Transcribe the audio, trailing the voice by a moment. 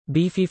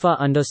B. FIFA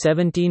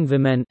Under-17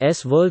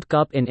 Women's World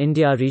Cup in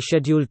India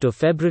rescheduled to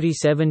February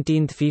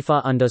 17.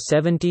 FIFA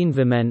Under-17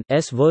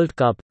 Women's World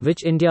Cup,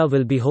 which India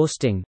will be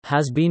hosting,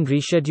 has been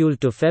rescheduled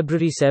to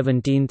February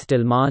 17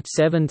 till March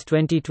 7,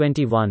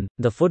 2021,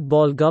 the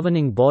football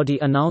governing body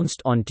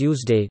announced on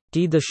Tuesday.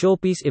 The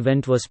showpiece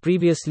event was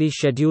previously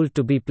scheduled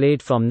to be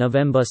played from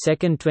November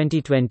 2,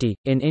 2020,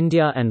 in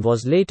India and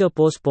was later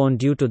postponed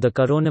due to the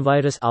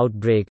coronavirus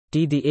outbreak.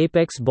 The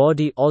apex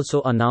body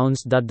also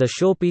announced that the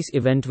showpiece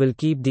event will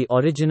keep the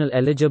original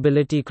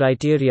eligibility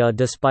criteria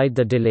despite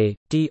the delay.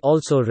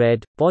 Also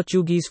read,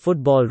 Portuguese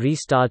football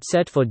restart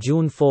set for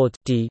June 4.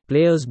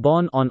 Players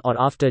born on or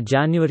after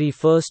January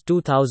 1,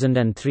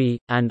 2003,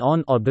 and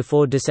on or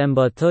before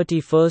December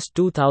 31,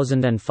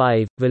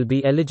 2005, will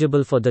be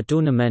eligible for the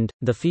tournament,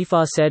 the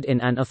FIFA said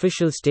in an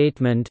official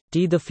statement.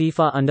 The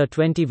FIFA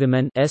Under-20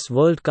 Women's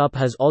World Cup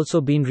has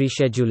also been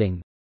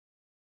rescheduling.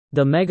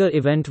 The mega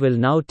event will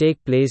now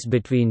take place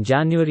between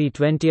January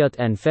 20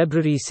 and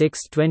February 6,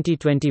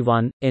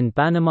 2021, in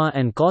Panama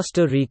and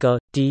Costa Rica.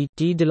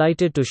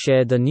 Delighted to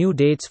share the new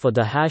dates for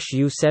the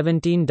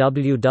U17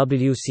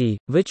 WWC,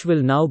 which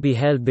will now be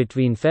held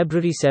between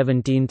February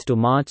 17 to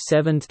March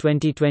 7,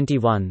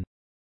 2021.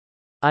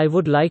 I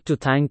would like to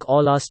thank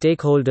all our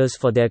stakeholders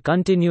for their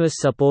continuous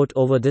support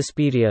over this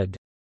period.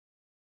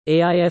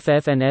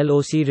 AIFF and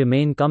LOC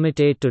remain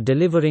committed to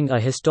delivering a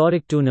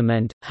historic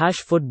tournament.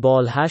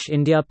 #football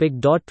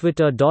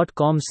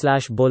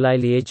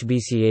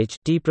 #indiapic.twitter.com/bolailihbch.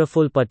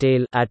 Praful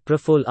Patel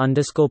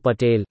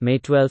 @Praful_Patel. May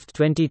 12,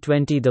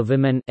 2020. The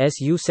Women's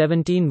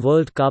U17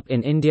 World Cup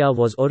in India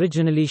was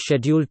originally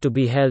scheduled to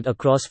be held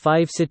across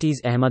 5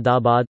 cities: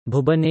 Ahmedabad,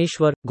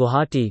 Bhubaneswar,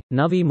 Guwahati,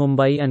 Navi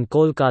Mumbai and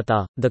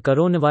Kolkata. The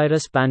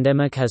coronavirus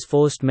pandemic has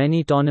forced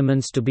many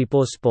tournaments to be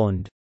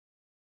postponed.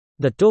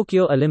 The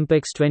Tokyo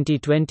Olympics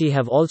 2020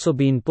 have also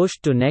been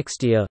pushed to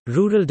next year.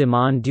 Rural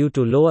demand due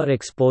to lower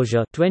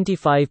exposure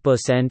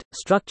 25%,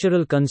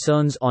 structural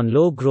concerns on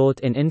low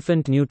growth in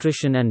infant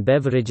nutrition and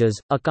beverages,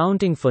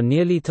 accounting for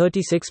nearly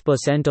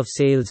 36% of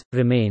sales,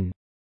 remain.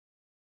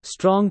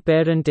 Strong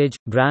parentage,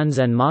 brands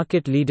and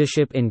market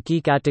leadership in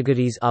key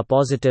categories are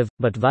positive,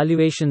 but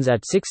valuations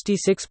at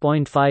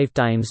 66.5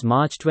 times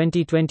March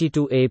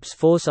 2022 APES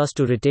force us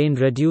to retain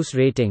reduce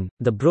rating,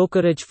 the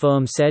brokerage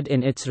firm said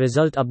in its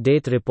result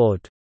update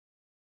report.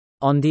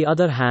 On the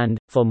other hand,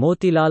 for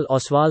Motilal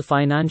Oswal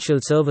Financial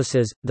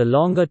Services, the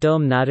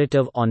longer-term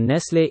narrative on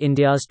Nestlé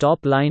India's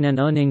top line and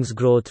earnings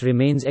growth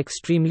remains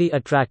extremely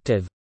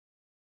attractive.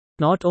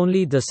 Not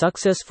only the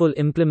successful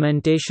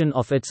implementation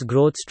of its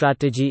growth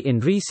strategy in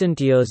recent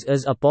years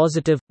is a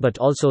positive, but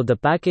also the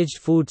packaged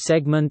food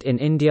segment in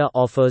India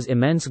offers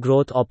immense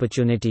growth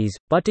opportunities,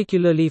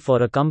 particularly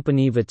for a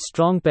company with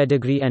strong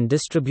pedigree and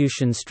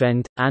distribution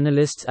strength,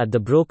 analysts at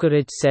the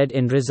brokerage said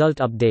in result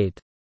update.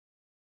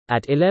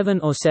 At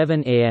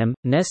 11:07 am,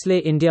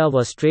 Nestlé India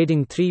was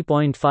trading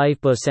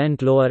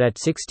 3.5% lower at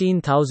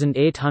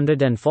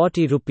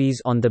 16,840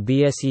 rupees on the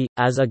BSE,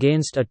 as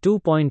against a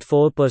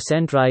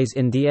 2.4% rise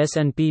in the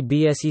S&P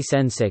BSE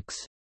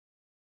Sensex.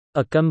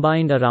 A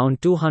combined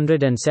around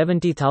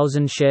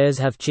 270,000 shares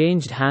have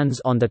changed hands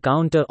on the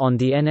counter on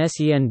the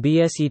NSE and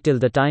BSE till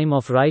the time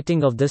of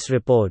writing of this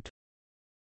report.